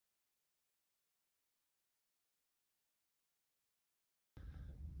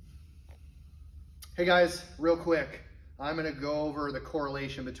Hey guys, real quick, I'm gonna go over the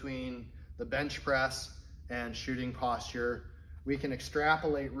correlation between the bench press and shooting posture. We can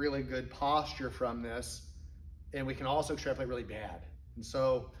extrapolate really good posture from this, and we can also extrapolate really bad. And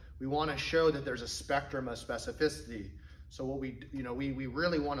so we wanna show that there's a spectrum of specificity. So what we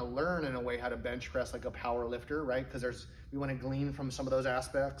really wanna learn in a way how to bench press like a power lifter, right? Because we wanna glean from some of those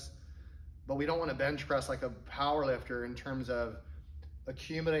aspects, but we don't wanna bench press like a power lifter in terms of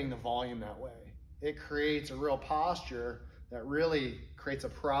accumulating the volume that way. It creates a real posture that really creates a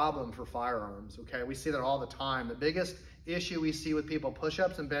problem for firearms, okay? We see that all the time. The biggest issue we see with people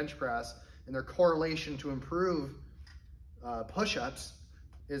push-ups and bench press and their correlation to improve push-ups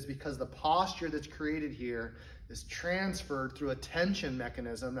is because the posture that's created here is transferred through a tension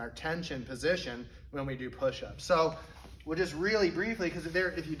mechanism, our tension position when we do push-ups. So we'll just really briefly, because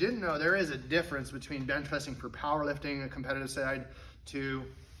if you didn't know, there is a difference between bench pressing for powerlifting, a competitive side, to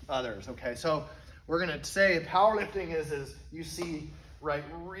others, okay? So we're gonna say powerlifting is you see, right,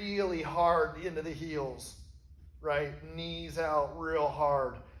 really hard into the heels, right? Knees out real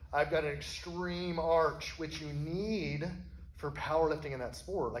hard. I've got an extreme arch, which you need for powerlifting in that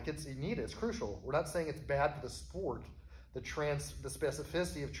sport. Like you need it, it's crucial. We're not saying it's bad for the sport. The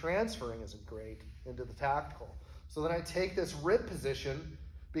specificity of transferring isn't great into the tactical. So then I take this rib position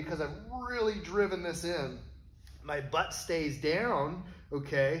because I've really driven this in. My butt stays down,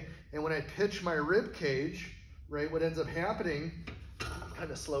 okay? And when I pitch my rib cage, right, what ends up happening,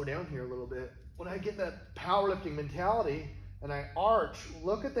 kind of slow down here a little bit. When I get that powerlifting mentality and I arch,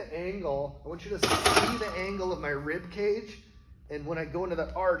 look at the angle. I want you to see the angle of my rib cage. And when I go into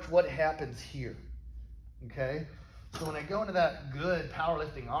that arch, what happens here, okay? So when I go into that good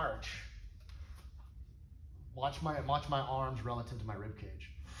powerlifting arch, watch my arms relative to my rib cage.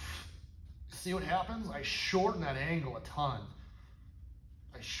 See what happens? I shorten that angle a ton.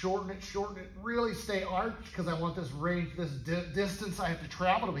 I shorten it, really stay arched because I want this range, this distance I have to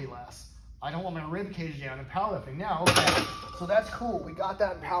travel to be less. I don't want my rib cage down in powerlifting. Now, okay, so that's cool. We got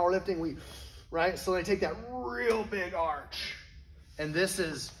that in powerlifting, right? So I take that real big arch, and this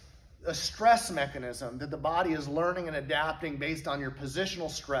is a stress mechanism that the body is learning and adapting based on your positional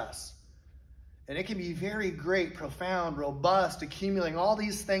stress. And it can be very great, profound, robust, accumulating all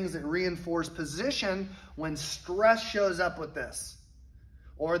these things that reinforce position when stress shows up with this,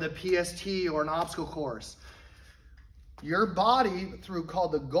 or the PST or an obstacle course. Your body, through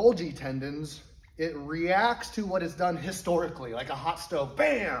called the Golgi tendons, it reacts to what is done historically, like a hot stove,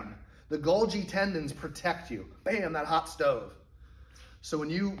 bam! The Golgi tendons protect you, bam, that hot stove. So when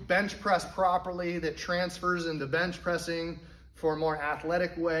you bench press properly, that transfers into bench pressing for a more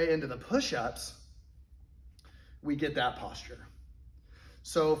athletic way into the push-ups, we get that posture.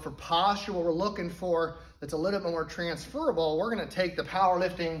 So for posture, what we're looking for that's a little bit more transferable, we're gonna take the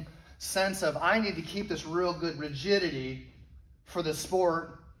powerlifting sense of I need to keep this real good rigidity for the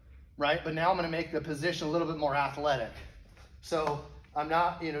sport, right? But now I'm gonna make the position a little bit more athletic. So I'm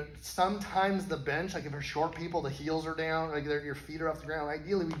not, sometimes the bench, like if you're short people, the heels are down, like your feet are off the ground.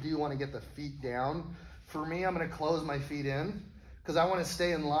 Ideally, we do wanna get the feet down. For me, I'm gonna close my feet in because I wanna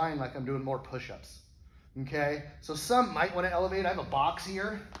stay in line like I'm doing more push-ups. Okay, so some might want to elevate. I have a box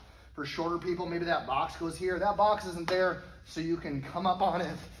here for shorter people. Maybe that box goes here. That box isn't there so you can come up on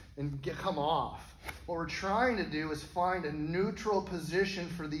it and come off. What we're trying to do is find a neutral position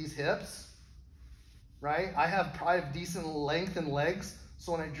for these hips, right? I have decent length in legs,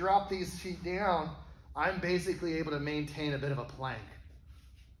 so when I drop these feet down, I'm basically able to maintain a bit of a plank.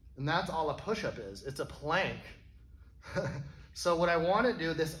 And that's all a push-up is. It's a plank. So what I want to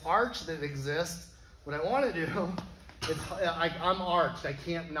do, this arch that exists, what I want to do is, I'm arched. I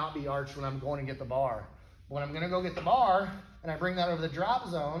can't not be arched when I'm going to get the bar. When I'm going to go get the bar and I bring that over the drop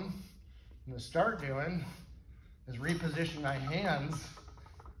zone, I'm going to start doing is reposition my hands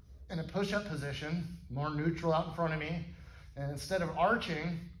in a push-up position, more neutral out in front of me. And instead of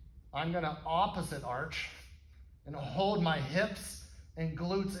arching, I'm going to opposite arch and hold my hips and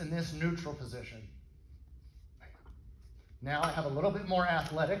glutes in this neutral position. Now I have a little bit more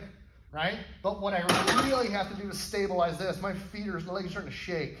athletic, right? But what I really have to do is stabilize this. My legs are starting to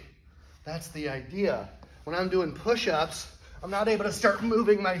shake. That's the idea. When I'm doing push-ups, I'm not able to start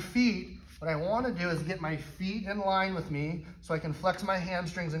moving my feet. What I want to do is get my feet in line with me so I can flex my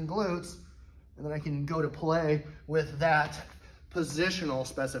hamstrings and glutes, and then I can go to play with that positional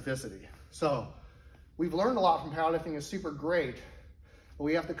specificity. So we've learned a lot from powerlifting. It's super great, but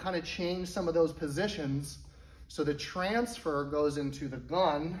we have to kind of change some of those positions so the transfer goes into the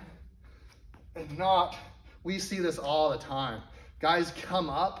gun. And not, we see this all the time. Guys come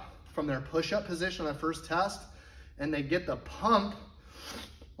up from their push-up position on the first test and they get the pump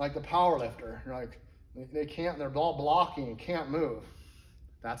like the power lifter. You're like, They can't, they're all blocking and can't move.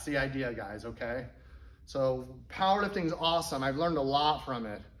 That's the idea, guys, okay? So powerlifting's awesome. I've learned a lot from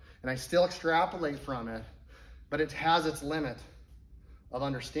it, and I still extrapolate from it, but it has its limit of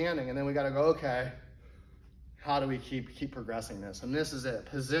understanding. And then we gotta go, okay, how do we keep progressing this? And this is it.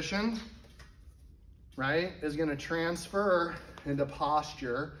 Position, right, is gonna transfer into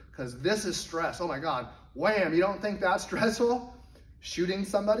posture, because this is stress. Oh my God, wham, you don't think that's stressful? Shooting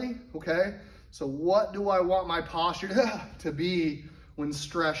somebody, okay? So what do I want my posture to be when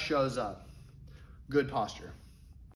stress shows up? Good posture.